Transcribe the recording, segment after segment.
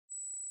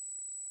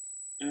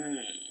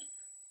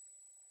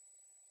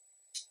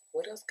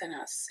What else can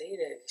I say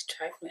that is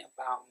trifling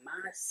about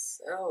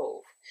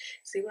myself?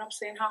 See what I'm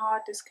saying? How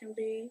hard this can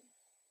be?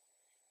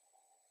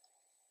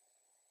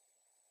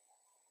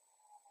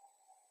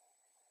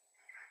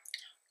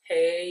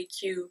 Hey,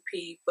 cute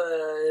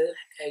people.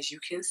 As you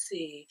can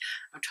see,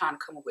 I'm trying to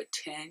come up with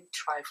 10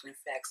 trifling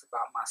facts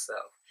about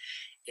myself.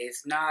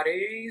 It's not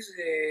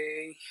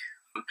easy.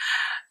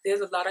 There's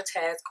a lot of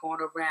tags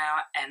going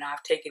around, and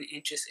I've taken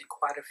interest in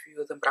quite a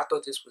few of them, but I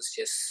thought this was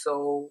just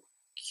so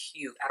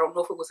cute. I don't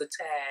know if it was a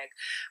tag,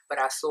 but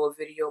I saw a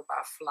video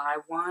by Fly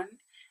One,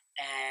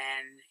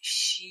 and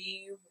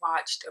she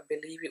watched, I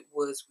believe it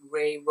was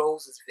Rae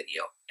Rose's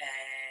video,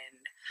 and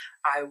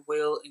I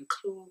will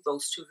include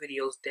those two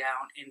videos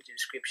down in the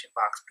description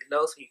box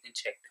below so you can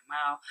check them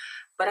out.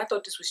 But I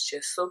thought this was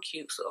just so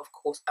cute, so of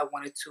course I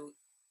wanted to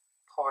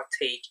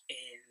partake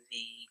in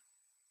the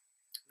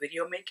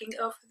video making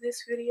of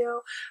this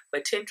video.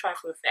 But 10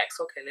 trifling facts.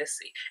 Okay, let's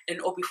see. And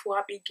before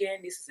I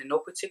begin, this is in no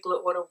particular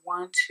order.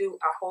 1, 2.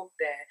 I hope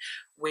that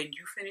when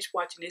you finish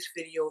watching this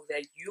video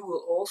that you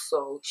will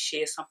also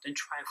share something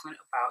trifling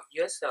about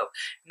yourself.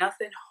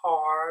 Nothing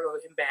hard or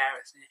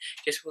embarrassing,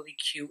 just really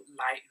cute,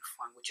 light, and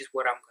fun, which is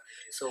what I'm going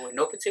to do. So in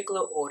no particular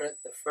order,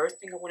 the first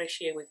thing I want to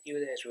share with you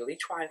that is really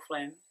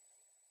trifling,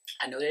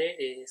 I know that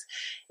it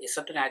is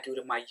something I do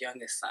to my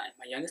youngest son.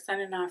 My youngest son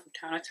and I, from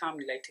time to time,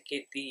 we like to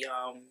get the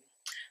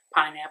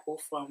pineapple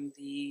from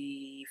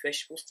the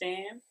vegetable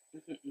stand.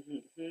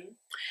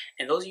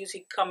 And those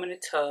usually come in a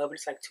tub.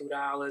 It's like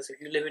 $2.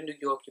 If you live in New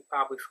York, you're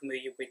probably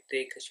familiar with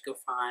it because you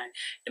can find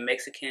the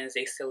Mexicans,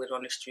 they sell it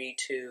on the street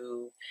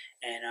too.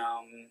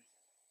 And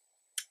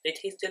they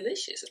taste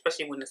delicious,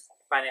 especially when the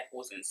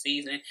pineapple is in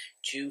season,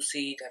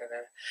 juicy,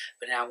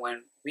 But now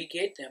when we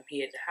get them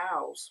here at the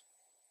house,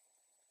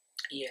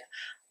 yeah,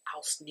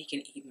 I'll sneak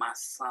and eat my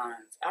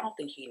son's. I don't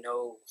think he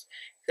knows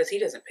because he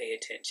doesn't pay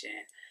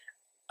attention.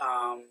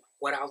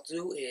 What I'll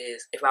do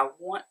is, if I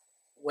want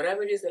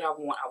whatever it is that I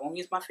won't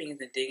use my fingers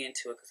and dig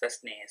into it because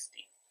that's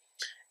nasty.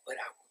 But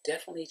I will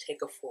definitely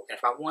take a fork. And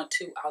if I want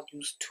to, I'll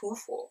use 2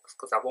 forks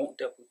because I won't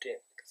double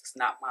dip because it's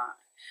not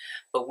mine.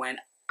 But when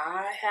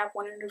I have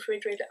one in the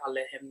refrigerator, I'll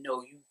let him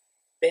know, you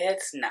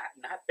best not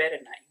better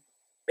not, you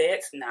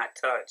best not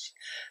touch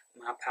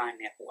my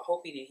pineapple. I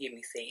hope he didn't hear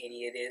me say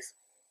any of this,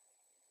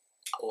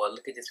 or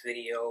look at this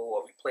video,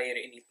 or replay it,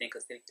 or anything,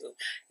 because they do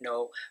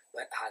know.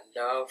 But I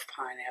love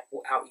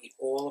pineapple. I'll eat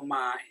all of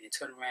mine and then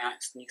turn around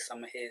and sneak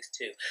some of his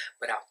too.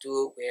 But I'll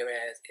do it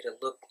whereas it'll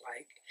look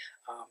like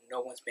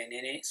no one's been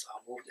in it. So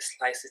I'll move the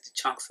slices, the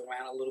chunks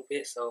around a little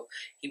bit, so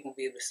he won't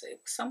be able to say,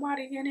 was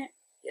somebody in it?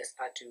 Yes,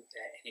 I do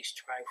that, and it's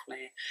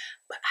trifling,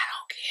 but I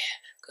don't care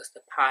because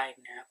the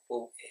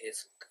pineapple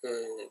is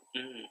good.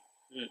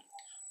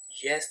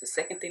 Yes, the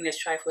second thing that's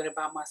trifling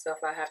about myself,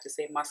 I have to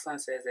say, my son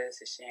says that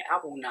it's a shame. I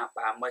will not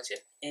buy much of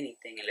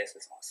anything unless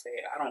it's on sale.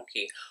 I don't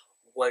care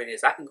what it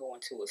is. I can go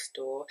into a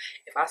store.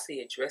 If I see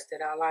a dress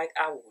that I like,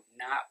 I will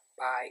not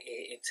buy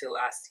it until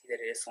I see that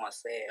it's on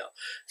sale.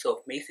 So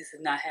if Macy's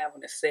is not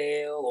having a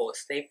sale, or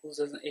Staples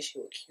doesn't issue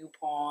a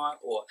coupon,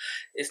 or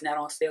it's not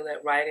on sale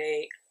at Rite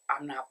Aid,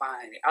 I'm not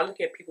buying it. I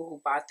look at people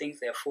who buy things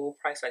at full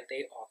price like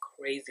they are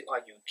crazy.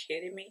 Are you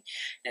kidding me?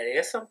 Now,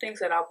 there's some things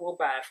that I will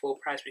buy at full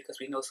price because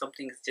we know some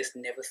things just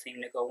never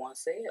seem to go on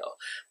sale.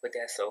 But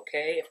that's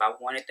okay. If I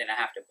want it, then I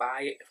have to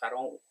buy it. If I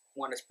don't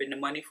want to spend the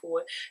money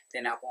for it,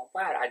 then I won't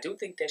buy it. I do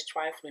think that's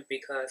trifling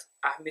because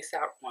I miss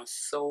out on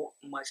so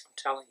much. I'm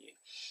telling you,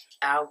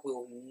 I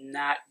will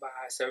not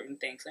buy certain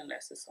things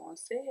unless it's on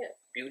sale.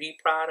 Beauty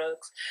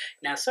products.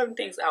 Now, certain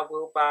things I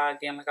will buy,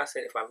 again, like I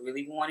said, if I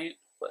really want it.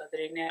 But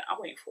other than that, I'm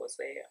waiting for a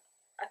sale.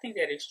 I think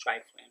that is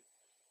trifling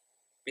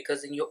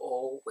because then you're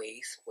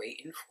always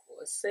waiting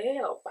for a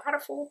sale. Buy the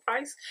full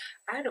price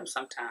item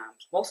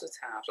sometimes. Most of the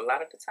times. A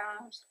lot of the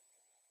times,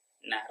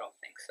 no, I don't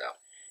think so.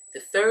 The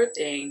third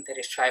thing that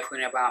is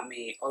trifling about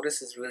me, oh,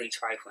 this is really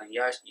trifling.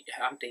 Y'all,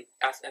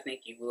 I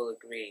think you will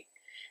agree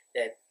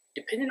that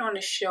depending on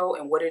the show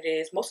and what it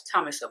is, most of the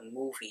time it's a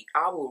movie.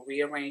 I will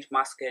rearrange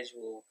my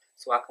schedule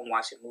so I can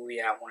watch a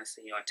movie I want to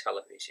see on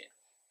television.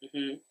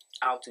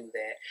 I'll do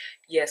that.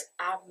 Yes,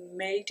 I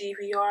may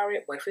DVR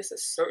it, but if it's a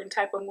certain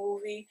type of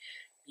movie,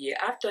 yeah,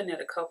 I've done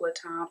that a couple of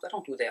times. I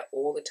don't do that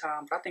all the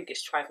time, but I think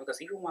it's trifling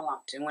because even while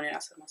I'm doing it, I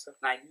said to myself,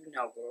 now you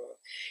know, girl,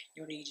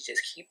 you need to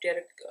just keep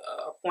that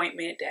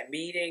appointment, that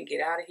meeting, get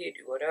out of here,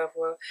 do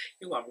whatever.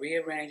 You want to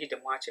rearrange it to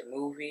watch a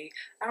movie.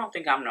 I don't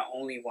think I'm the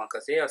only one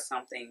because there are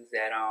some things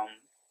that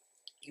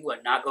you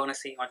are not going to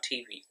see on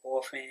TV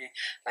often.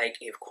 Like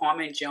if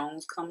Carmen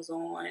Jones comes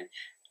on,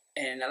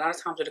 and a lot of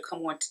times it'll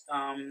come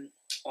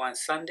on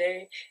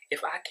Sunday.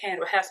 If I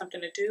have something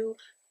to do,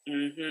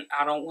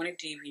 I don't want to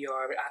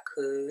DVR it. I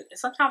could, and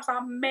sometimes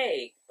I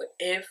may, but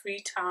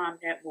every time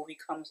that movie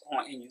comes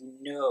on, and you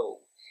know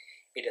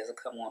it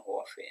doesn't come on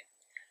often,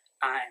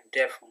 I am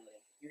definitely,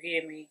 you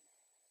hear me,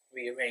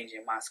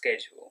 rearranging my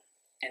schedule,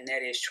 and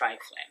that is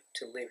trifling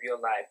to live your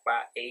life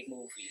by a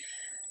movie.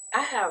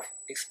 I have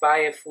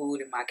expired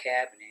food in my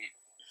cabinet.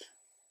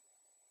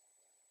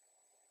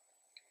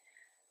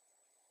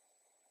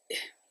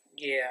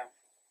 Yeah.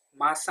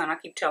 My son, I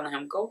keep telling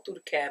him, go through the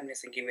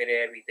cabinets and get rid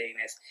of everything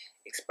that's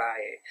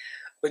expired.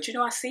 But you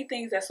know, I see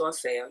things that's on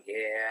sale.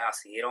 Yeah, I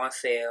see it on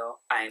sale.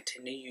 I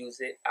intend to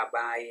use it. I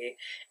buy it.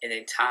 And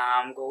then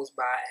time goes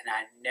by and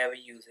I never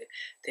use it.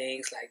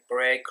 Things like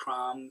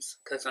breadcrumbs,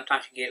 because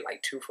sometimes you get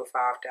like 2 for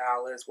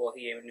 $5. Well,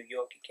 here in New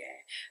York you can.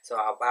 So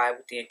I'll buy it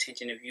with the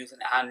intention of using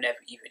it. I've never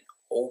even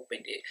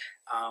opened it.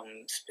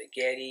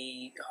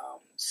 Spaghetti,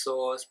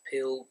 sauce,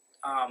 peeled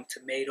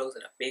tomatoes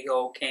in a big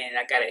old can.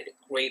 I got it at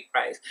a great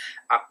price.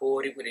 I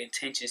bought it with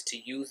intentions to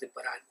use it,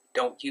 but I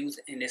don't use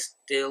it, and it's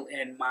still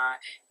in my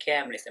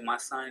cabinets. And my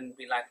son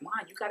be like, "Mom,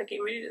 you got to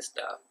get rid of this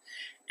stuff."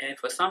 And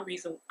for some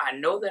reason, I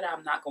know that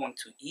I'm not going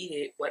to eat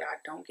it, but I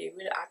don't get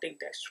rid of it. I think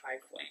that's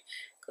trifling,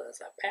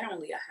 because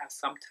apparently I have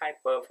some type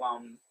of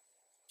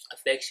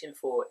affection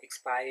for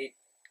expired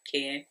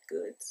canned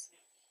goods.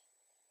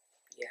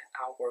 Yeah,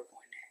 I'll work on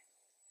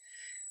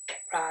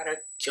that.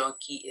 Product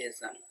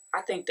junkyism.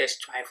 I think that's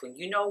trifling.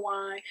 You know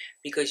why?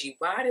 Because you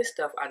buy this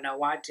stuff, I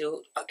know I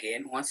do,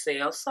 again, on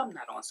sale. Some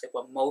not on sale,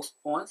 but most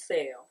on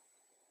sale.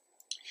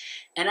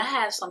 And I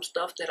have some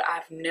stuff that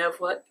I've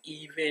never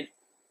even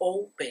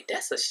opened.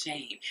 That's a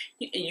shame.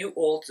 And you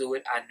all do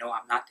it. I know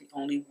I'm not the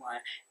only one.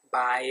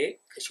 Buy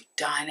it because you're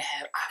dying to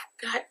have.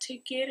 I've got to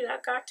get it. I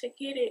got to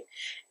get it.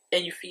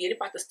 And you forget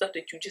about the stuff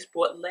that you just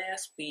bought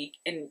last week,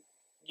 and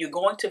you're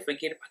going to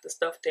forget about the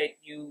stuff that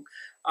you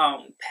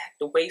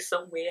packed away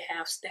somewhere,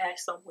 have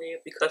stashed somewhere,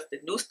 because the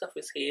new stuff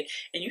is here,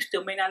 and you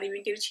still may not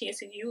even get a chance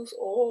to use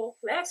all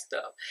that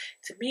stuff.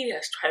 To me,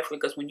 that's trifling,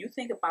 because when you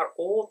think about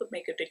all the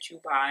makeup that you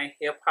buy,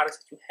 hair products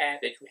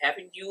that you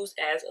haven't used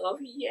as of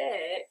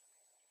yet,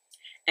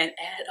 and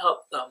add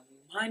up the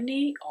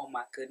money, oh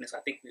my goodness, I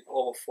think we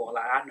all fall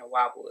out. I know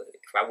I would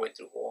if I went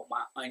through all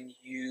my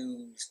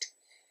unused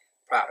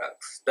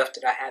products, stuff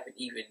that I haven't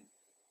even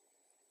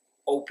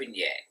opened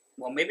yet.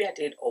 Well, maybe I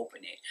did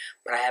open it,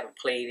 but I haven't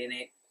played in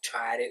it,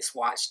 tried it,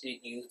 swatched it,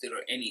 used it,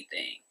 or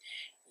anything.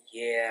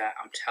 Yeah,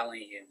 I'm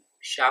telling you,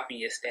 shopping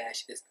your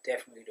stash is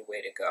definitely the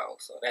way to go.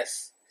 So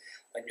that's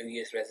a New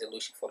Year's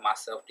resolution for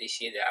myself this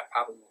year that I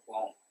probably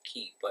won't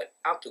keep, but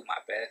I'll do my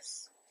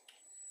best.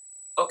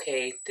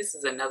 Okay, this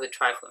is another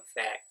trifling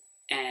fact,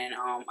 and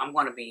I'm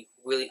going to be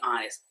really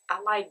honest.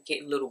 I like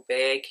getting little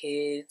bad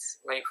kids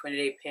right in front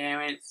of their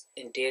parents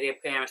and dare their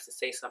parents to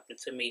say something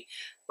to me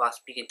while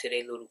speaking to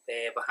their little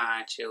bad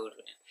behind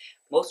children.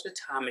 Most of the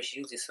time, it's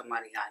usually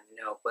somebody I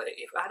know, but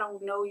if I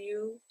don't know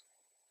you,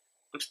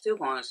 I'm still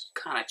going to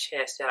kind of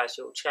chastise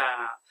your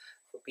child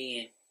for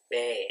being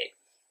bad.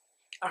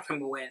 I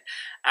remember when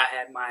I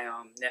had my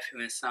nephew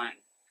and son.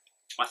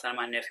 My son and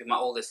my nephew, my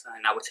oldest son,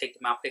 I would take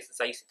them out places.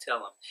 I used to tell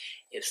them,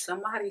 if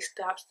somebody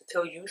stops to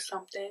tell you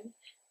something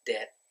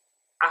that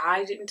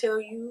I didn't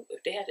tell you,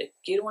 if they had to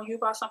get on you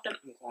about something,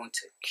 I'm going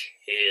to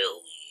kill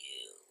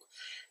you.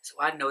 So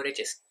I know that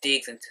just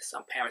digs into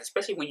some parents,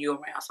 especially when you're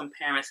around some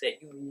parents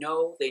that you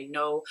know, they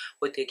know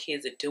what their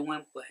kids are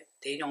doing, but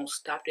they don't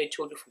stop their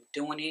children from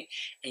doing it.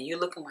 And you're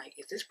looking like,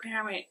 is this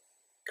parent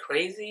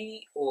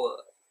crazy or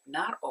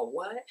not, or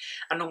what?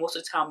 I know most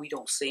of the time we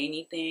don't say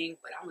anything,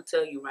 but I'm gonna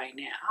tell you right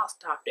now, I'll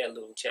stop that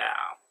little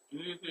child.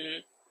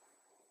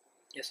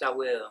 Yes, I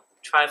will.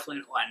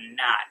 Trifling or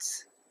not,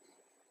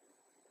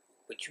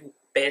 but you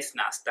best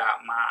not stop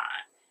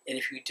mine. And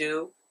if you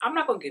do, I'm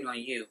not gonna get on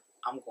you.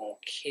 I'm gonna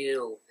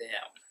kill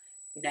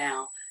them.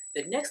 Now,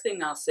 the next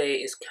thing I'll say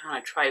is kind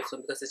of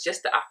trifling because it's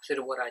just the opposite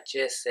of what I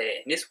just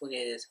said. And this one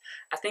is,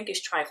 I think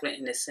it's trifling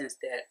in the sense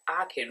that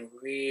I can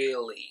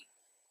really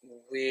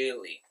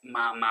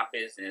mind my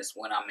business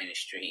when I'm in the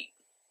street.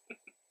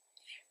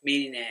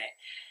 Meaning that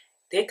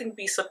there can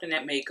be something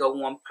that may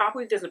go on,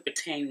 probably doesn't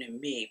pertain to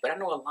me, but I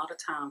know a lot of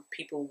times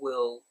people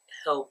will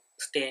help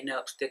stand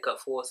up, stick up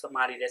for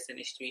somebody that's in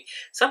the street.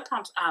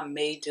 Sometimes I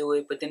may do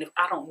it, but then if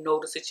I don't know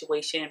the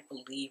situation,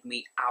 believe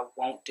me, I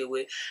won't do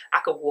it. I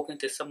could walk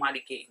into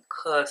somebody getting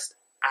cussed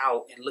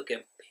out and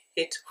looking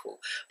pitiful,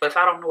 but if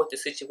I don't know what the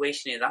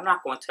situation is, I'm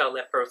not going to tell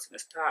that person to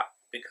stop,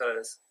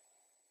 because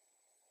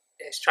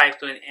as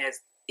trifling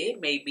as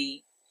it may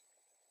be,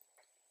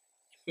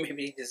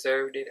 maybe he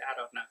deserved it, I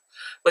don't know.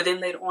 But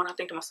then later on, I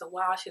think to myself,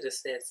 wow, I should have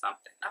said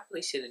something. I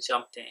really should have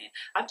jumped in.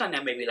 I've done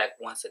that maybe like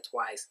once or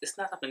twice. It's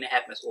not something that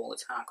happens all the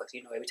time, because,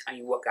 you know, every time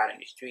you walk out in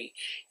the street,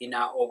 you're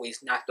not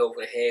always knocked over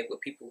the head with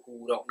people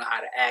who don't know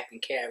how to act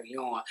and carry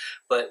on.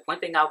 But one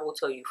thing I will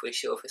tell you for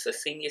sure, if it's a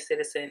senior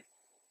citizen,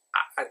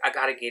 I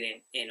got to get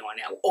in on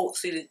that. Oh,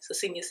 see, it's a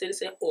senior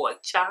citizen or a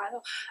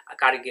child, I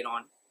got to get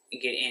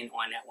in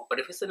on that one. But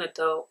if it's an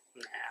adult,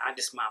 nah, I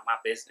just mind my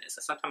business.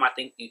 And sometimes I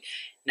think you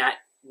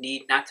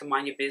need not to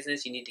mind your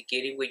business. You need to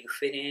get in where you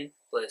fit in.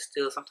 But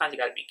still, sometimes you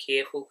got to be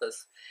careful,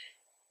 because,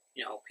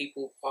 you know,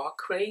 people are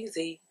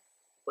crazy.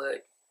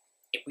 But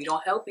if we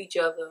don't help each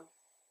other,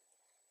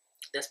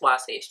 that's why I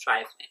say it's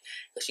trifling.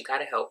 Because you got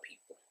to help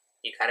people.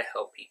 You got to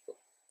help people.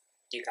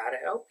 You got to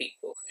help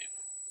people.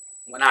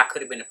 When I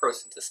could have been the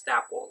person to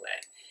stop all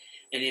that.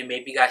 And then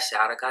maybe got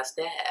shot or got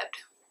stabbed.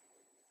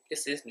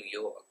 This is New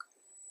York.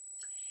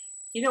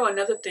 You know,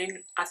 another thing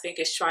I think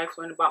is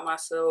trifling about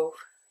myself,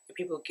 and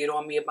people get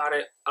on me about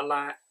it a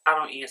lot, I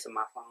don't answer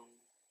my phone.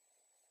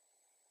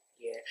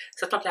 Yeah,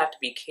 sometimes I have to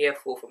be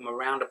careful from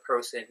around a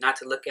person not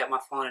to look at my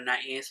phone and not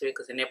answer it,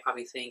 because then they're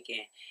probably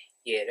thinking,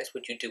 yeah, that's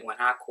what you do when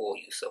I call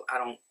you. So I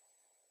don't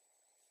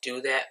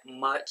do that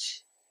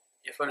much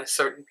in front of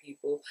certain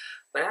people,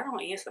 but I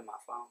don't answer my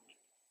phone.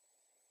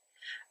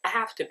 I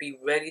have to be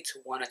ready to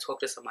want to talk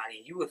to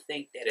somebody. You would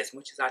think that as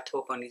much as I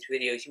talk on these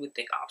videos, you would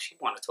think, oh, she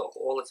want to talk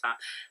all the time,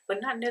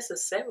 but not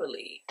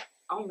necessarily.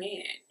 Oh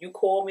man, you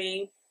call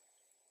me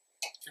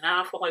and I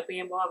don't feel like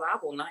being bothered, I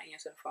will not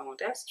answer the phone.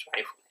 That's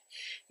trifling.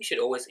 You should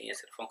always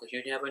answer the phone, because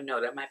you never know.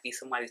 That might be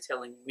somebody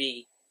telling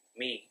me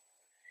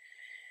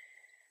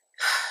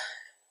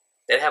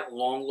that I have a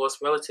long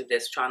lost relative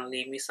that's trying to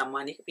leave me some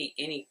money. It could be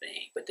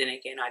anything. But then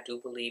again, I do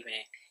believe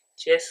in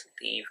just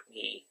leave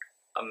me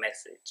a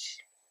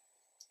message.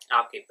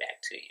 I'll get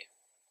back to you.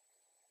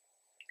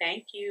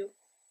 Thank you.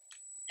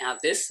 Now,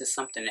 this is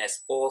something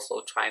that's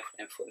also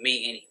trifling for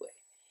me anyway,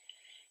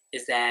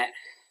 is that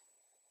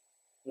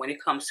when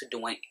it comes to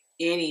doing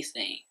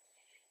anything,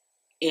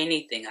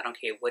 I don't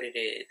care what it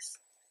is,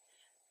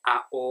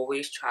 I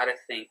always try to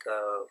think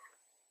of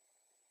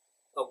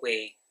a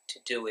way to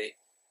do it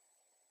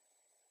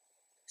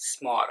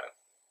smarter,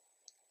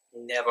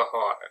 never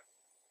harder.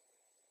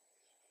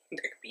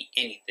 That could be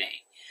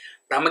anything.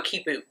 But I'm going to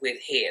keep it with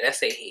hair. Let's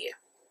say hair.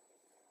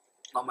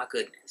 Oh my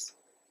goodness.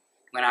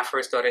 When I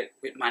first started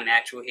with my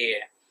natural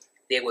hair,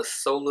 there was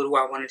so little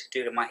I wanted to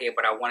do to my hair,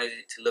 but I wanted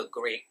it to look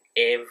great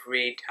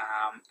every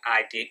time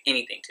I did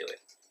anything to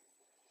it.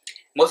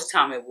 Most of the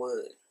time it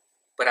would.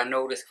 But I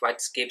noticed if I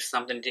skipped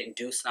something, didn't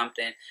do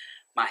something,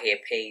 my hair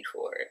paid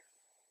for it.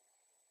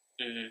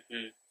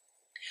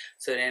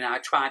 So then I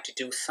tried to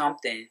do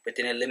something, but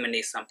then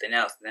eliminate something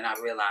else. And then I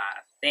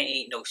realized there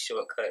ain't no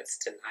shortcuts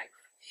to life.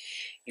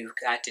 You've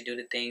got to do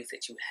the things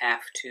that you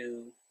have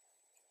to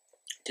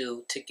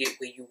do to get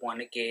where you want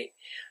to get,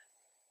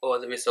 or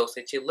the results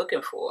that you're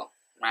looking for,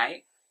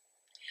 right?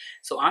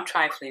 So I'm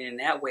trifling in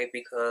that way,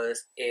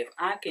 because if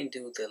I can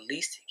do the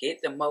least to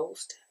get the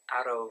most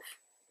out of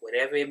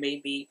whatever it may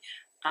be,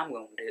 I'm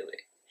going to do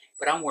it.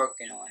 But I'm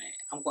working on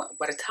it.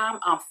 By the time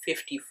I'm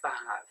 55,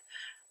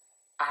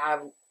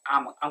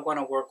 I'm going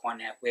to work on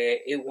that, where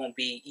it won't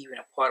be even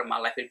a part of my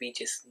life. It'll be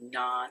just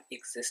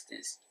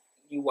non-existence.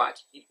 You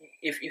watch.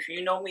 If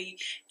you know me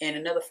in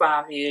another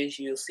 5 years,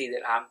 you'll see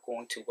that I'm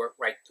going to work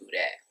right through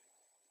that.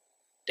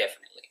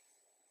 Definitely.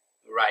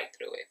 Right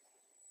through it.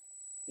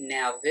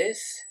 Now,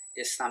 this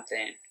is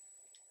something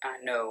I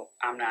know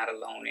I'm not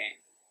alone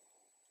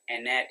in,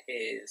 and that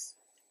is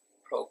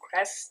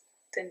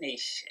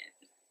procrastination.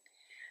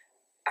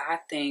 I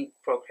think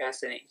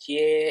procrastinate, yeah,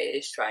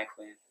 it's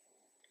trifling.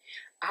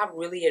 I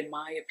really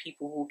admire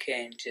people who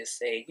can just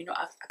say, you know,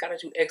 I got to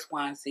do X,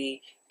 Y, and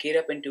Z, get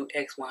up and do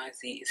X, Y, and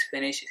Z, it's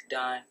finished, it's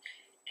done,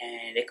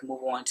 and they can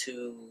move on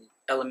to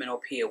elemental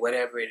P or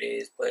whatever it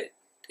is, but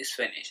it's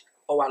finished.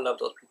 Oh, I love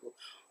those people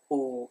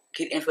who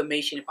get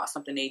information about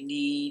something they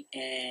need,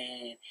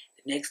 and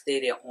the next day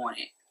they're on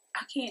it.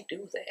 I can't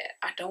do that.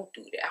 I don't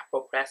do that. I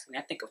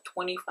procrastinate. I think of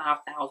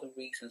 25,000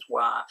 reasons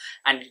why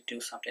I need to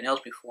do something else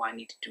before I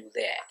need to do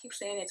that. I keep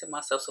saying it to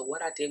myself. So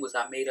what I did was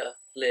I made a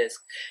list,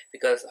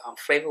 because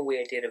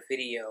Favorway did a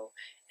video,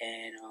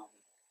 and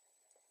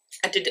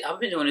I've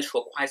been doing this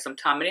for quite some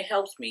time, and it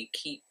helps me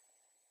keep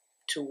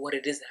to what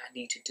it is that I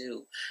need to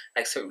do,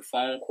 like certain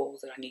phone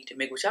calls that I need to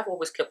make, which I've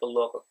always kept a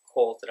log of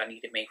calls that I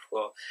need to make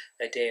for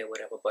a day or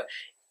whatever, but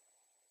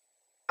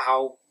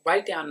I'll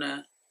write down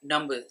the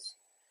numbers,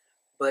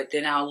 but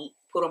then I'll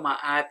put on my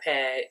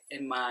iPad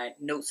in my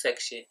note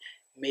section,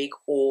 make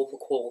all the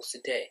calls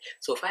today.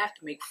 So if I have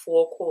to make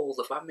 4 calls,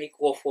 if I make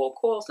all 4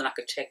 calls, then I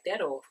could check that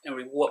off and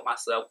reward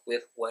myself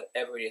with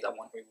whatever it is I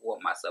want to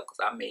reward myself, because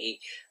I made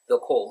the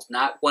calls.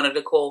 Not one of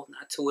the calls,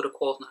 not 2 of the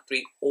calls, not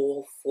 3,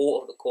 all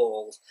 4 of the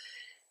calls.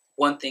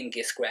 One thing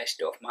gets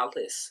scratched off my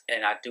list,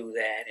 and I do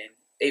that, and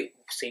it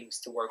seems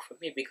to work for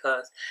me,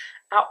 because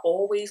I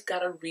always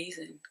got a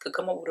reason, could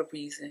come up with a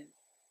reason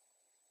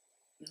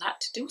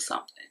not to do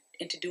something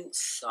and to do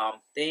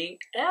something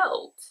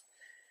else.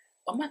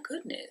 Oh my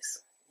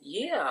goodness.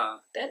 Yeah,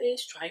 that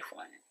is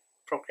trifling.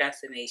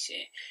 Procrastination.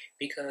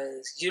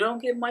 Because you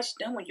don't get much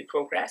done when you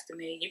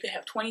procrastinate. You can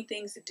have 20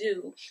 things to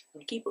do.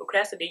 When you keep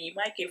procrastinating, you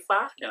might get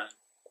 5 done.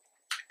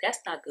 That's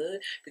not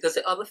good, because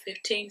the other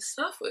 15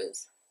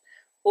 suffers.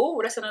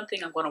 Oh, that's another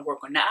thing I'm going to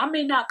work on. Now, I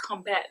may not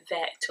come back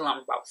that till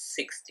I'm about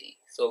 60.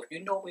 So if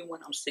you know me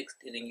when I'm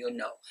 60, then you'll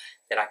know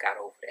that I got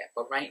over that.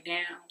 But right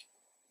now,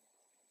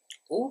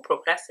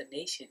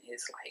 procrastination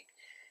is like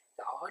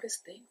the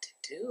hardest thing to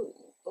do.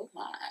 Oh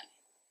my.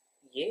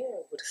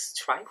 Yeah, but it's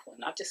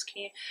trifling. I just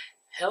can't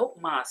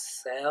help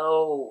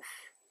myself.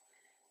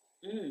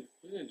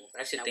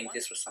 I should think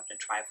this was something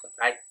trifling.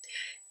 I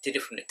did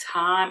it from the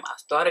time I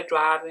started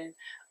driving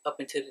up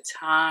until the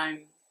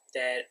time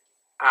that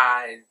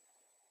I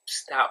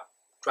stopped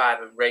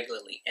driving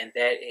regularly. And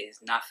that is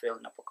not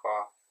filling up a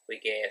car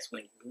with gas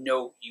when you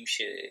know you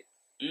should.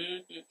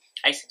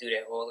 I used to do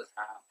that all the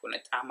time. From the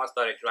time I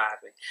started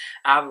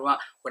driving,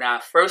 when I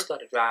first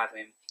started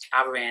driving,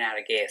 I ran out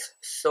of gas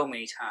so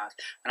many times.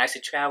 When I used to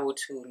travel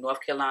to North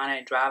Carolina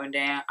and driving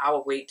down, I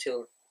would wait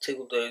till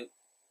the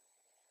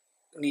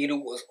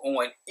needle was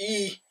on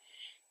E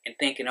and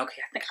thinking,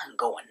 okay, I think I can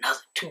go another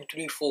 2,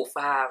 3, 4,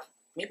 5,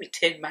 maybe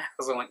 10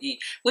 miles on E,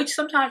 which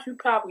sometimes you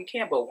probably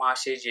can, but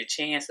watch is your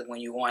chance of when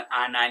you on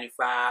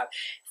I-95,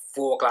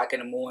 4 o'clock in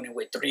the morning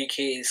with 3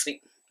 kids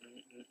sleep.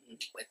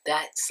 But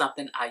that's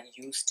something I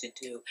used to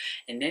do.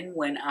 And then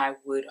when I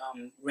would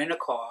rent a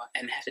car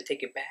and have to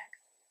take it back,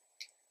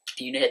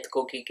 you have to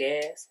go get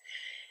gas,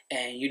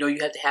 and you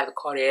have to have the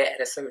car there at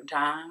a certain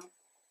time.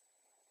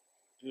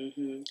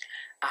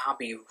 I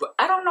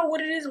don't know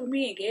what it is with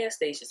me in gas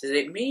stations. Is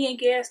it me in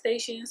gas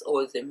stations,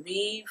 or is it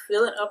me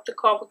filling up the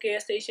car with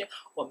gas station,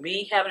 or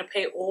me having to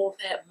pay all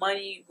that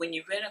money when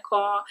you rent a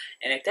car?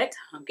 And at that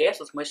time, gas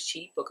was much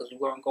cheaper because we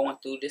weren't going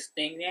through this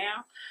thing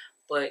now.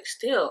 But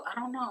still, I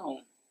don't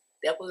know.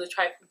 That was a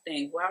trifling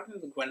thing. Well, I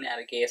remember running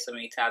out of gas so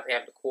many times. I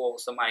had to call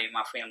somebody in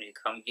my family to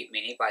come get me.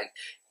 And they're like,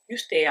 you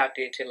stay out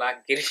there till I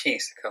get a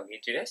chance to come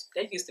get you.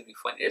 That used to be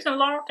funny. It's in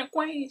Lawrence,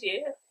 Queens,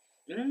 yeah.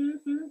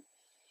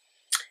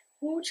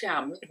 Ooh,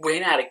 child,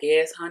 ran out of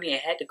gas, honey,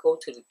 and had to go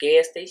to the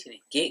gas station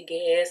and get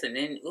gas, and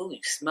then, ooh, you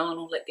smelling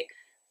all like that.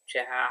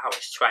 Child, I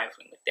was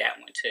trifling with that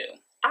one, too.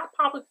 I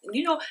probably,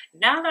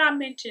 now that I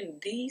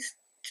mentioned these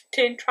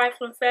 10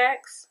 trifling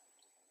facts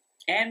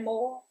and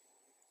more,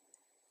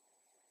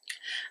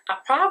 I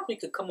probably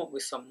could come up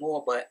with some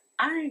more, but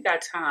I ain't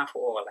got time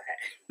for all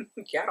that.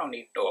 Y'all don't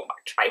need to know my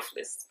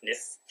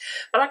triflingness.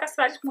 But like I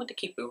said, I just want to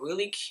keep it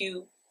really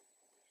cute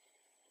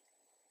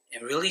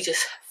and really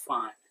just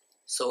fun.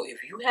 So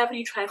if you have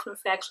any trifling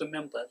facts,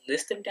 remember,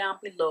 list them down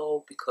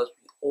below, because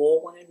we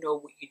all want to know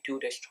what you do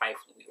that's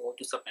trifling. We all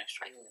do something that's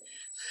trifling.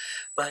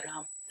 But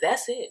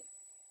that's it.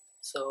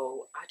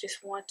 So I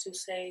just want to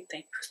say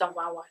thank you for stopping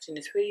by watching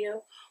this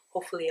video.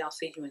 Hopefully I'll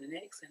see you in the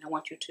next, and I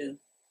want you to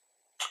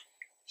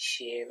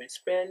share and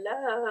spread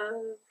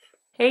love.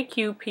 Hey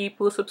cute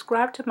people,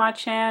 subscribe to my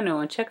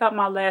channel and check out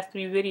my last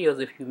 3 videos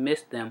if you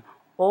missed them.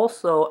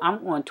 Also,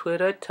 I'm on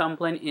Twitter,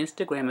 Tumblr, and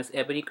Instagram as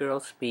Ebony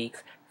Girl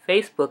Speaks.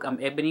 Facebook, I'm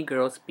Ebony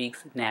Girl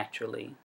Speaks Naturally.